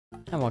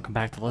And welcome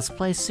back to Let's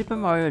Play Super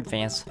Mario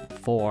Advance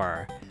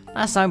 4.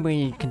 Last time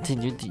we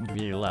continued the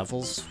new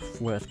levels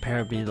with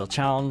Parabeetle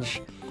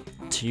Challenge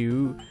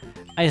to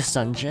Ice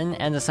Dungeon,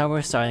 and this time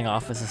we're starting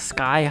off with a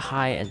Sky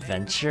High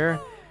Adventure.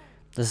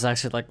 This is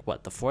actually like,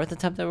 what, the fourth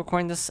attempt at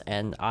recording this,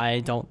 and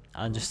I don't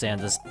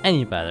understand this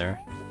any better.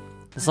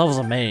 This level's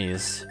a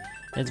maze.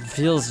 It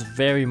feels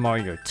very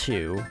Mario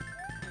 2,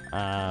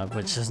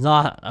 which is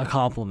not a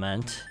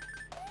compliment.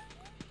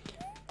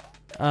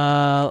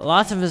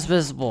 Lots of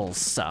invisible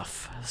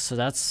stuff, so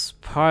that's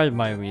part of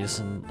my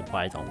reason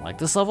why I don't like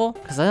this level,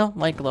 because I don't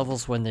like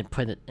levels when they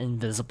put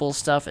invisible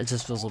stuff. It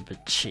just feels a little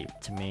bit cheap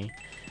to me.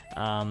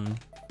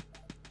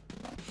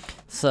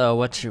 So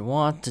what you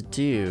want to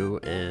do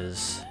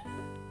is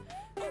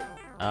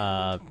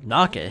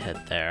not get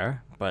hit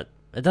there, but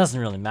it doesn't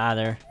really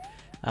matter.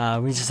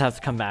 We just have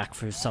to come back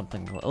for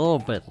something a little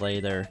bit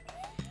later.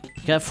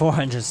 You get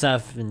 500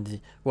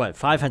 seconds,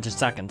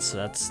 so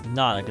that's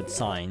not a good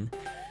sign.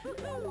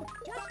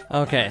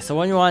 Okay, so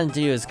what you want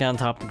to do is get on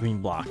top of the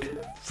green block,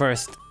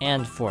 first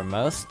and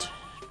foremost.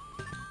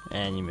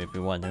 And you may be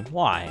wondering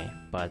why,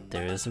 but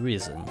there is a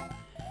reason.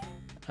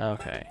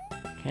 Okay,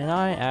 can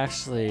I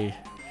actually...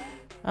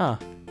 Oh,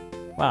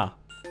 wow,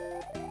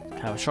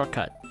 kind of a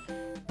shortcut.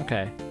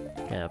 Okay,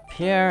 get up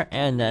here,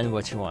 and then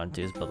what you want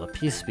to do is build up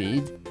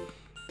P-speed.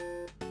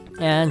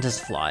 And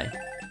just fly.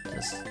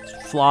 Just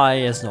fly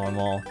as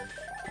normal,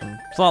 and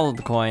follow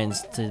the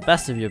coins to the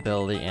best of your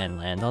ability and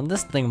land on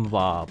this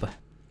thingamabob.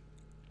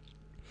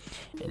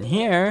 In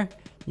here,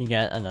 you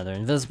get another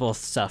invisible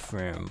stuff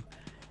room.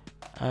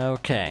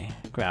 Okay,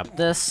 grab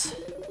this.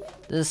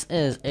 This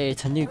is a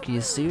Tanuki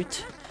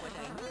suit.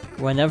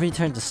 Whenever you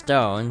turn to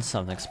stone,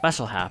 something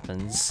special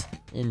happens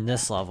in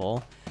this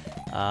level.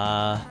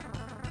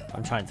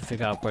 I'm trying to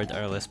figure out where the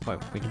earliest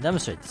point we can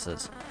demonstrate this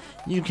is.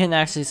 You can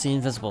actually see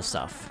invisible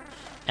stuff,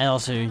 and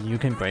also you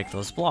can break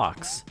those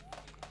blocks.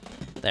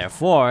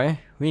 Therefore,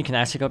 we can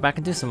actually go back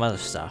and do some other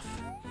stuff.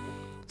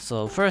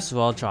 So first of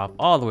all, drop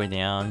all the way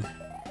down.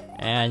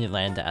 And you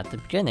land at the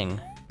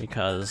beginning,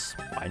 because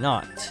why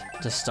not?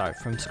 Just start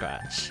from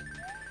scratch.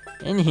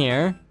 In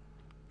here,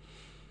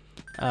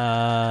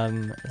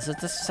 is it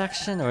this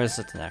section or is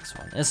it the next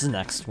one? It's the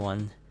next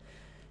one.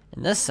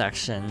 In this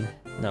section,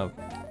 no,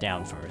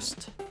 down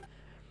first.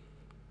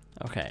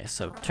 Okay,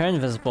 so turn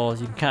invisible.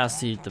 You can kind of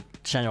see the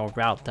general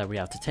route that we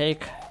have to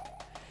take.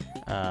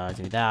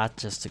 Do that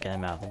just to get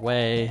him out of the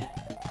way.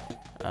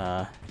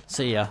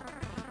 See ya.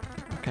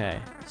 Okay,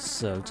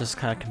 so just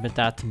kind of commit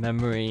that to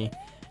memory.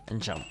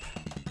 And jump.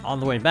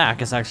 On the way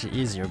back, it's actually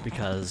easier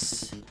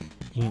because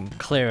you can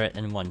clear it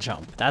in one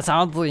jump. That's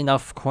oddly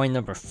enough coin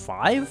number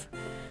 5,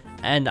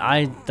 and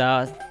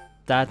that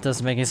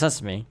doesn't make any sense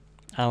to me.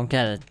 I don't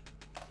get it.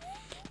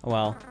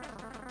 Well,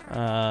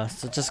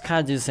 so just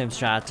kind of do the same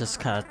strat. Just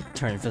kind of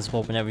turn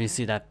invisible whenever you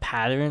see that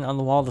pattern on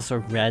the wall, the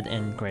sort of red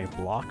and gray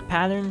block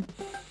pattern.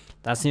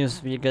 That seems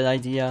to be a good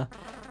idea.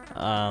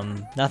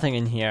 Nothing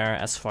in here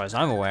as far as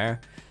I'm aware,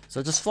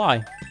 so just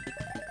fly.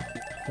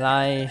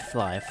 Fly,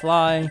 fly,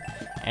 fly,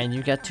 and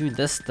you get to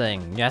this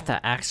thing. You have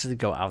to actually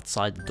go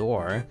outside the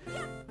door,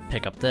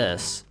 pick up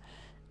this,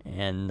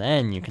 and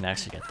then you can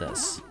actually get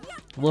this.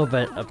 A little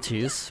bit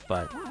obtuse,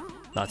 but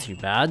not too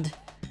bad.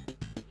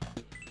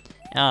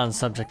 And on the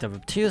subject of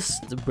obtuse,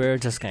 we're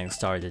just getting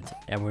started,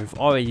 and we've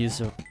already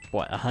used,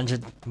 what,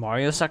 100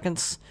 Mario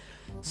seconds?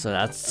 So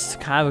that's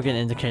kind of a good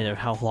indicator of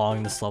how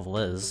long this level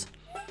is.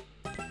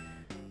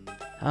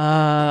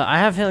 I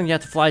have a feeling you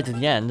have to fly to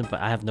the end,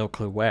 but I have no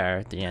clue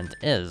where the end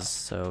is,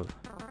 so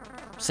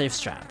safe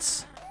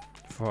strats.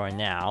 For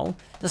now,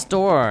 this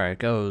door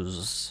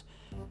goes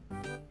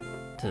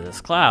to this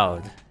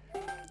cloud,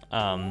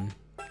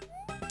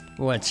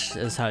 which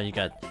is how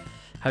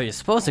you're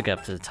supposed to get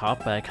up to the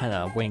top, but I kind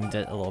of winged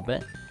it a little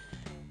bit.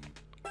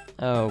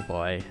 Oh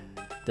boy,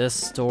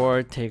 this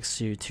door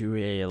takes you to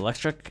a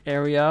electric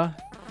area.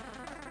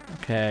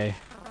 Okay,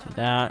 do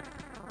that.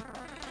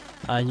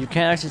 You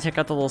can actually take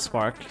out the little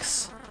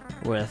sparks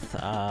with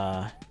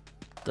the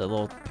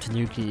little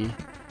Tanuki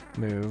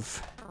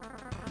move.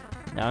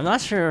 Now, I'm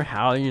not sure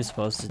how you're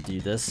supposed to do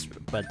this,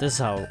 but this is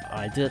how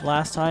I did it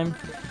last time.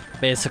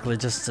 Basically,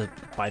 just to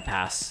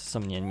bypass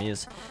some of the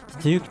enemies.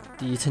 The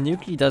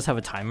Tanuki does have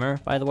a timer,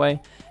 by the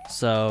way,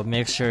 so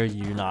make sure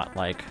you're not,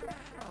 like,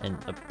 in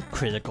a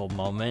critical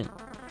moment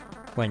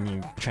when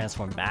you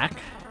transform back.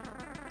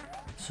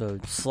 So,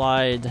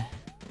 slide...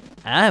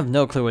 I have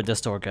no clue where this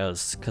door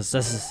goes, because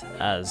this is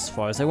as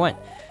far as I went.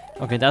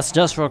 Okay, that's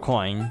just for a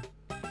coin.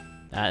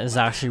 That is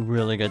actually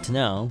really good to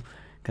know,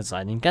 because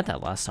I didn't get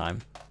that last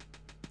time.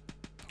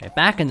 Okay,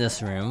 back in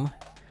this room.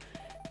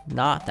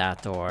 Not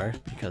that door,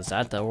 because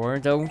that door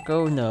don't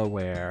go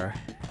nowhere.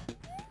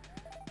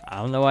 I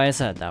don't know why I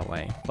said it that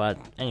way, but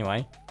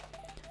anyway.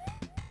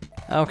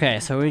 Okay,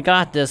 so we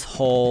got this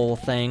whole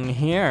thing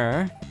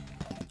here.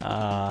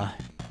 I'd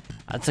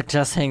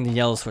suggest hitting the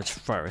yellow switch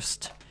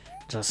first.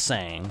 Just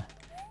saying.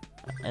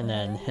 And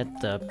then hit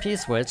the P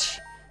switch,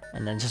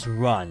 and then just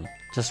run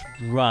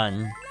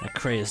like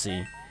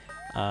crazy.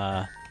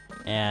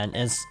 And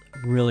it's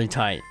really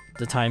tight.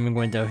 the timing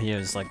window here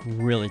is like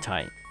really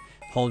tight.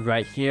 Hold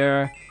right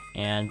here,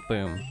 and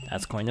boom,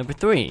 that's coin number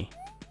 3.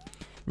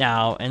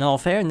 Now, in all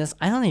fairness,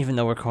 I don't even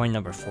know where coin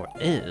number 4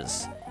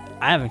 is.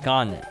 I haven't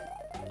gotten it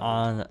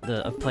on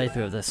a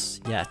playthrough of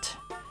this yet,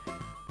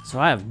 so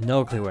I have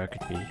no clue where it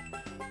could be.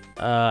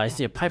 I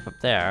see a pipe up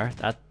there.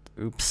 That,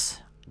 oops,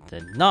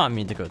 did not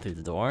mean to go through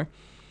the door.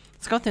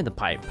 Let's go through the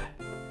pipe.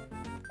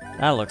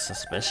 That looks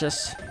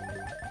suspicious.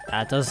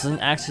 That doesn't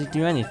actually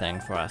do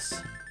anything for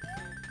us.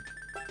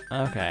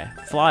 Okay,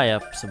 fly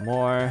up some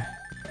more.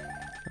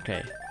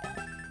 Okay,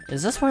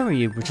 is this where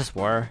we just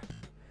were?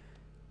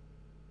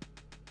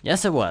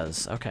 Yes, it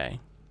was. Okay.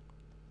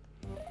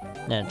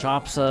 Then it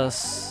drops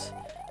us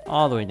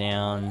all the way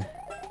down.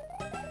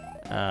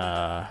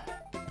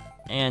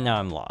 And now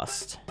I'm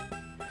lost.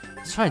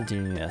 Let's try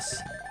doing this.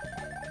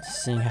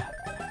 Seeing,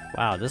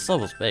 wow, this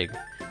level's big.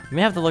 We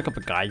may have to look up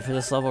a guide for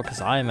this level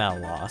because I am at a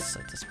loss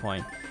at this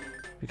point.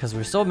 Because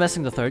we're still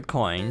missing the 3rd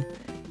coin,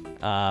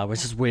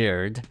 which is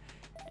weird.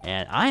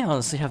 And I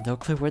honestly have no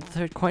clue where the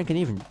 3rd coin can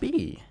even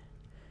be.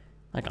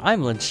 Like,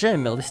 I'm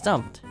legitimately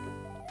stumped.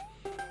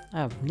 I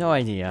have no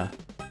idea.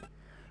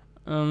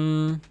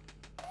 And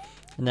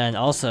then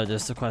also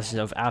there's the question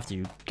of after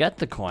you get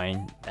the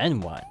coin, then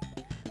what?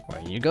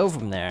 Where do you go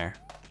from there?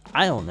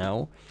 I don't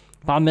know.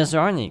 Problem is there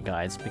aren't any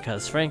guides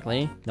because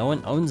frankly, no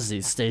one owns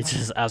these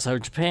stages outside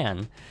of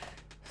Japan.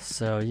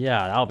 So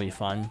yeah, that'll be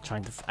fun,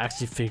 trying to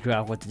actually figure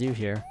out what to do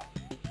here.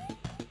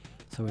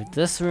 So with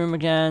this room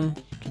again,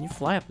 can you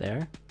fly up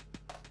there?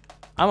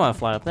 I want to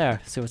fly up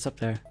there, see what's up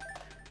there.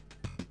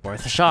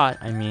 Worth a shot,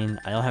 I mean,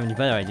 I don't have any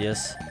better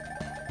ideas.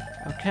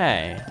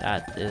 Okay,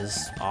 that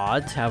is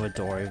odd to have a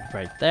door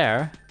right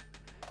there.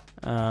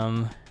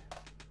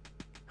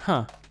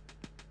 Huh.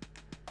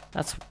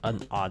 That's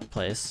an odd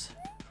place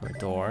for a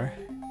door.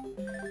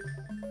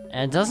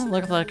 And it doesn't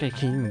look like I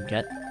can even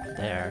get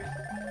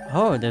there.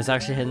 Oh, there's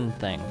actually a hidden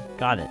thing.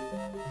 Got it.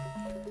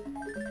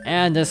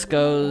 And this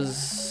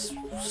goes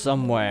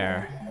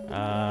somewhere.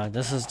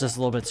 This is just a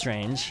little bit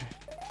strange.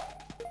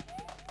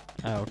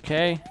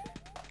 Okay.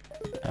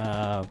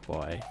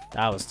 Boy,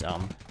 that was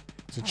dumb.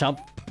 So jump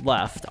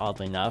left,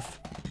 oddly enough.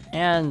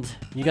 And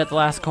you get the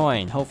last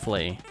coin,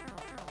 hopefully.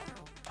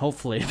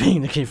 Hopefully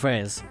being the key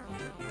phrase.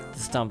 The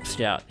stump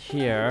scout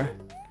here.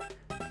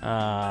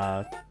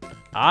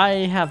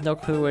 I have no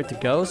clue where to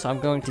go, so I'm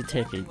going to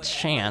take a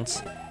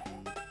chance.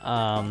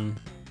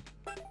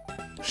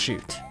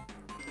 Shoot.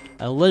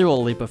 A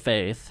literal leap of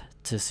faith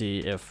to see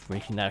if we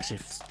can actually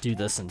do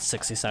this in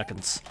 60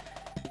 seconds.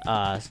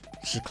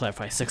 Should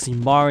clarify, 60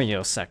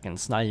 Mario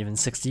seconds, not even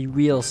 60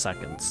 real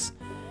seconds.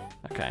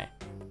 Okay.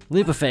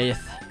 Leap of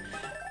faith.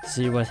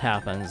 See what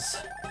happens.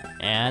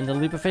 And the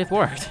leap of faith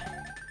worked.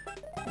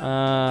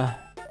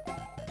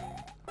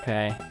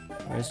 Okay.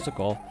 Where's the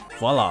goal?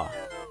 Voila.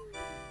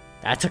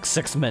 That took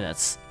 6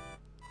 minutes.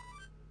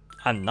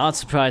 I'm not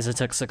surprised it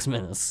took 6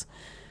 minutes.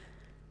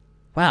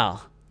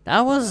 Wow.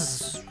 That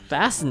was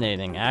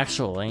fascinating,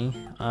 actually.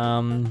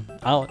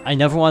 I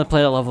never want to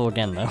play that level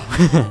again, though.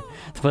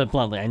 To put it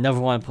bluntly, I never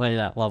want to play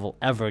that level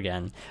ever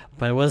again.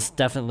 But it was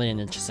definitely an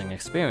interesting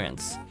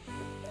experience.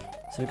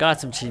 So we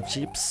got some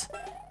cheeps.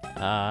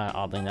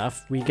 Oddly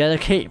enough, we get a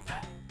cape.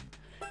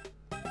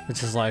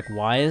 Which is like,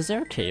 why is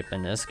there a cape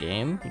in this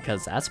game?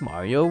 Because that's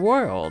Mario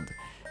World.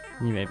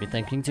 You may be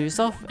thinking to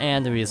yourself,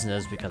 and the reason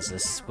is because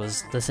this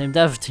was the same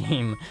dev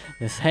team.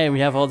 Is, hey, we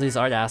have all these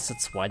art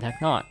assets, why the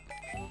heck not?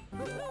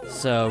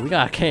 So we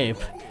got a cape.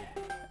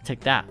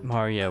 Take that,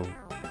 Mario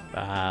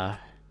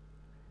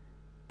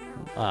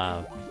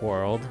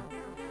World.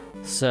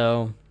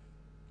 So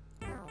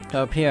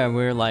up here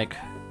we're like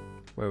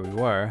where we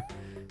were,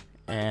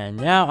 and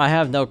now I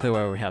have no clue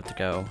where we have to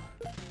go.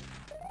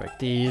 Break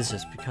these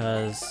just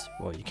because,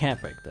 well, you can't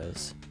break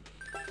those.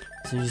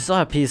 So you still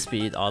have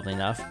P-Speed, oddly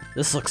enough.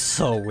 This looks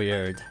so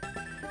weird.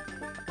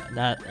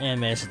 That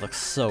animation looks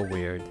so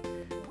weird.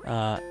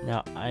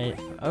 Now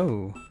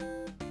oh.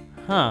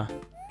 Huh.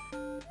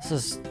 This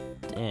is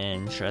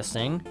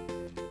interesting.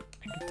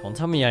 Don't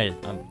tell me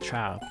I'm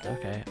trapped.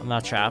 Okay, I'm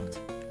not trapped.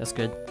 That's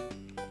good.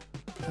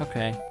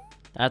 Okay.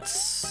 That's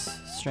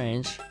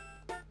strange.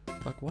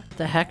 Like, what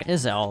the heck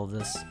is all of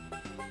this?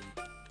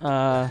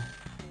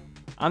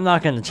 I'm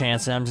not gonna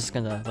chance it. I'm just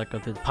gonna like go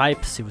through the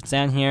pipe, see what's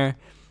down here.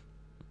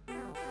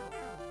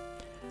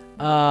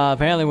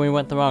 Apparently we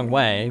went the wrong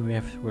way.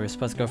 We're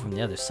supposed to go from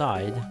the other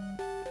side.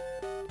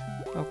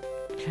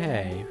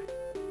 Okay.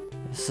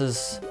 This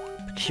is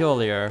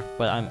peculiar,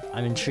 but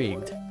I'm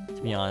intrigued,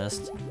 to be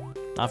honest.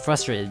 Not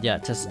frustrated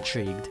yet, just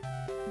intrigued.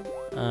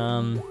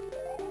 That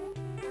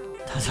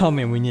told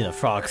me we need a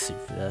frog suit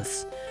for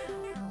this.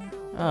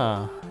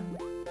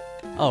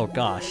 Oh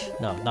gosh,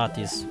 no, not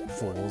these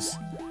fools.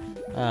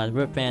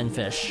 Rip Van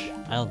Fish.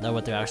 I don't know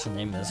what their actual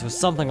name is. It was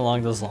something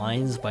along those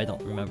lines, but I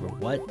don't remember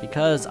what,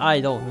 because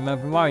I don't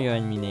remember Mario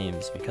enemy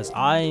names, because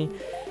I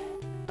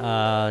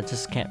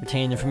just can't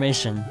retain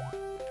information.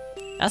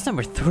 That's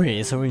number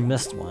 3, so we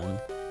missed one.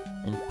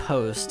 In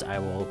post, I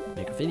will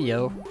make a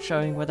video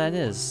showing what that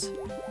is.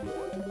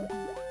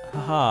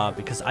 Haha,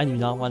 because I do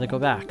not want to go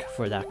back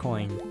for that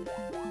coin.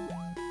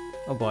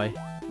 Oh boy.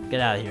 Get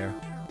out of here.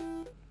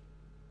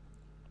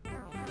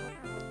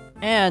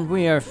 And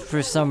we are,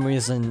 for some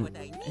reason,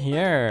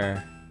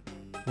 here.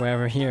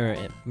 Wherever here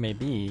it may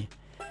be.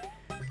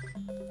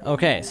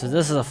 Okay, so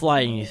this is a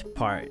flying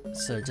part.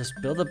 So just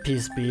build a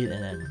P-speed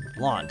and then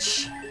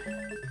launch.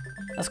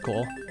 That's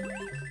cool.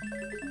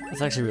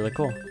 That's actually really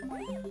cool.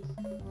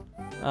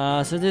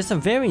 So there's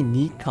some very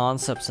neat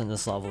concepts in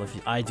this level,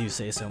 if I do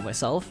say so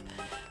myself.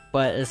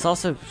 But it's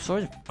also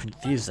sort of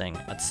confusing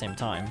at the same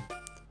time.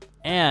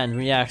 And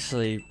we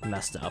actually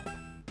messed up.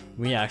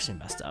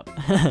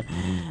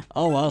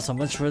 Oh well, so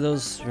much for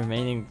those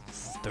remaining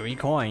 3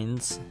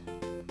 coins.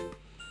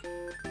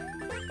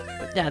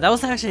 But yeah, that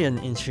was actually an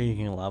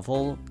intriguing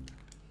level.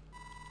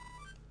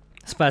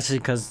 Especially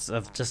because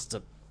of just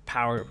the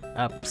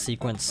power-up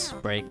sequence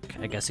break,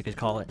 I guess you could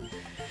call it.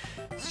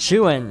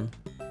 Chewin'!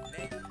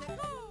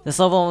 This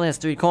level only has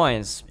 3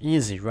 coins.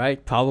 Easy,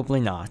 right? Probably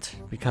not.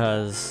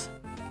 Because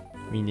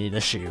we need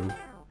a shoe.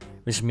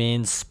 Which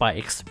means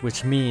spikes.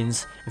 Which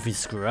means if we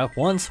screw up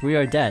once, we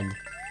are dead.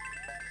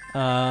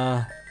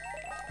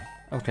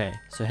 Okay,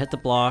 so hit the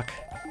block.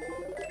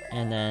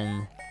 And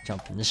then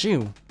jump in the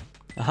shoe.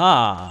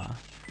 Aha!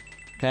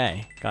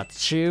 Okay, got the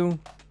shoe.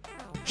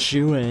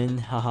 Shoe in.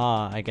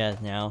 Haha, I get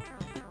it now.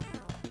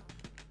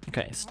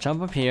 Okay, so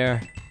jump up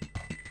here.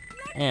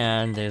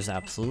 And there's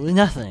absolutely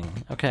nothing.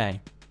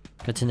 Okay,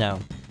 good to know.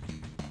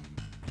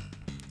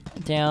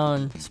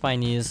 Down,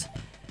 spinies.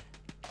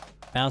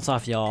 Bounce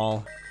off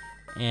y'all.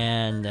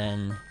 And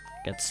then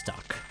get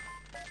stuck.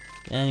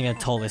 And you get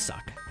totally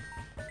stuck.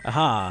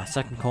 Aha,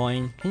 second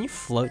coin. Can you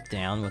float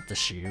down with the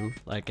shoe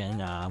like in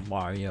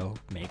Mario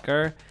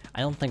Maker?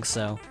 I don't think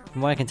so.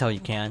 From what I can tell,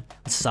 you can.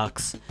 It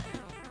sucks.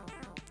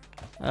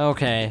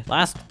 Okay,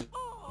 last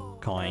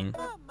coin.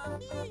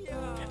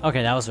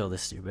 Okay, that was really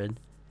stupid.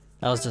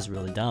 That was just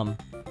really dumb.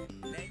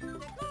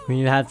 When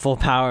you had full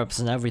power-ups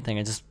and everything,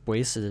 I just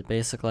wasted it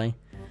basically.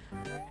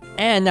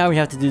 And now we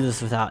have to do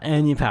this without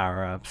any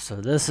power-ups, so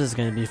this is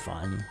gonna be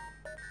fun.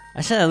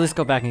 I should at least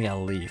go back and get a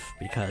leaf,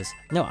 because...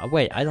 No,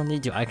 wait, I don't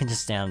need to. I can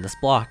just stand on this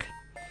block.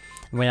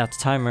 And wait out the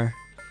timer.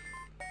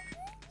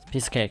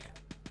 Piece of cake.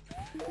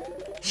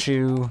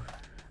 Shoe.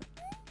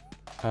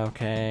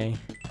 Okay.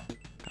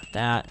 Got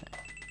that.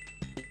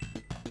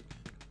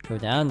 Go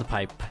down the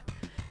pipe.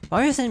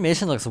 Mario's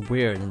animation looks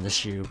weird in the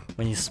shoe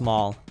when he's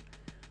small.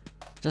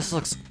 Just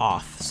looks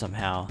off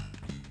somehow.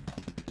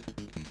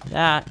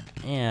 That,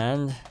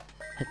 and...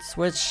 hit the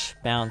switch,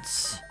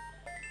 bounce.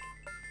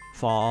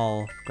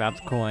 Fall, grab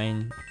the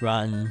coin,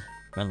 run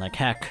like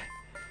heck.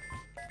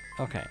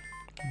 Okay,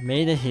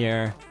 made it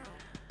here.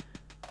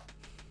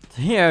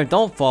 So here,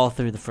 don't fall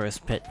through the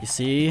first pit, you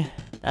see?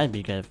 That'd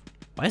be good.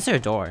 Why is there a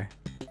door?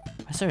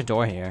 Why is there a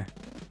door here?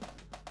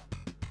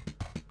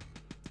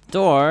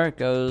 Door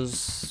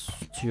goes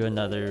to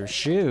another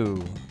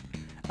shoe.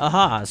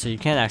 Aha, so you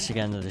can't actually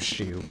get another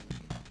shoe.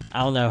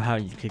 I don't know how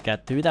you could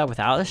get through that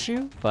without a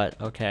shoe,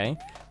 but okay.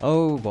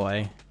 Oh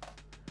boy.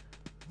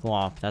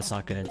 Womp, that's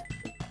not good.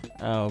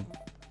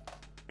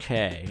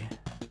 Okay.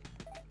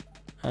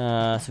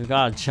 So we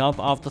gotta jump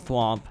off the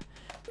thwomp.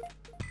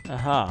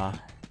 Aha.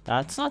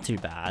 That's not too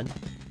bad.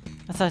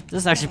 This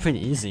is actually pretty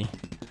easy.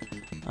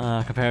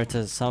 Compared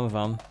to some of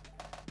them.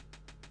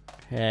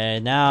 Okay,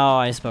 now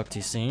I spoke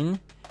too soon.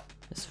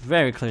 It's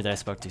very clear that I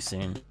spoke too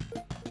soon.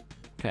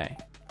 Okay.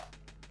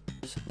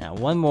 So now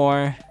one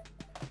more.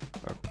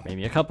 Or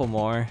maybe a couple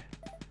more.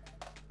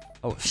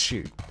 Oh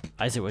shoot.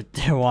 I see what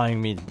they're wanting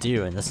me to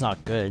do, and that's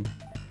not good.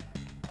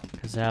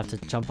 Because I have to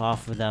jump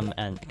off of them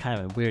at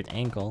kind of a weird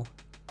angle.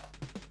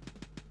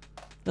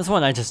 This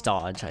one I just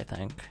dodge, I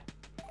think.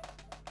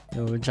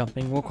 No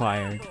jumping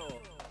required.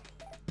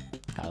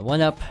 Got a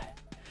 1-up.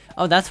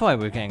 Oh, that's why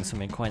we're getting so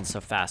many coins so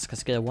fast, because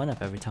you get a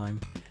 1-up every time.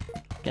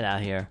 Get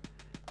out of here.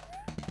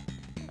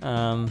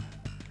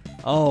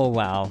 Oh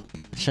wow.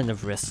 Shouldn't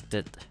have risked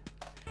it.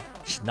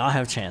 Should not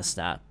have chanced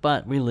that,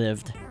 but we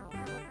lived.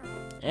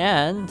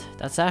 And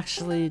that's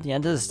actually the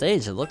end of the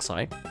stage, it looks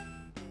like.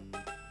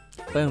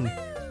 Boom.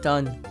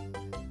 Done.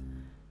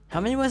 How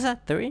many was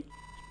that? 3?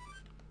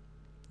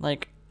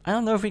 Like, I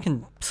don't know if we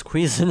can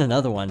squeeze in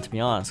another one, to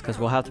be honest, because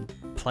we'll have to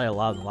play a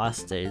lot of the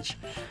last stage.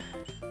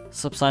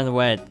 Slip sign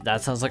away.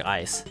 That sounds like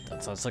ice.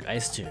 That sounds like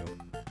ice too.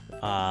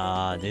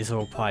 These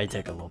will probably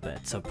take a little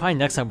bit. So probably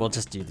next time we'll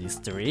just do these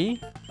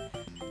 3.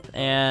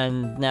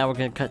 And now we're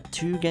gonna cut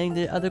to getting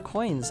the other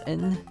coins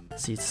in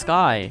Sea to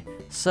Sky.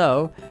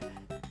 So,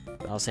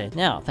 I'll say it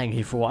now. Thank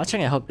you for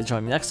watching. I hope you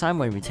join me next time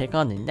when we take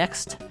on the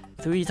next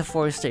 3 to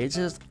 4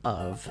 stages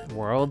of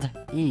World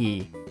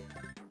E.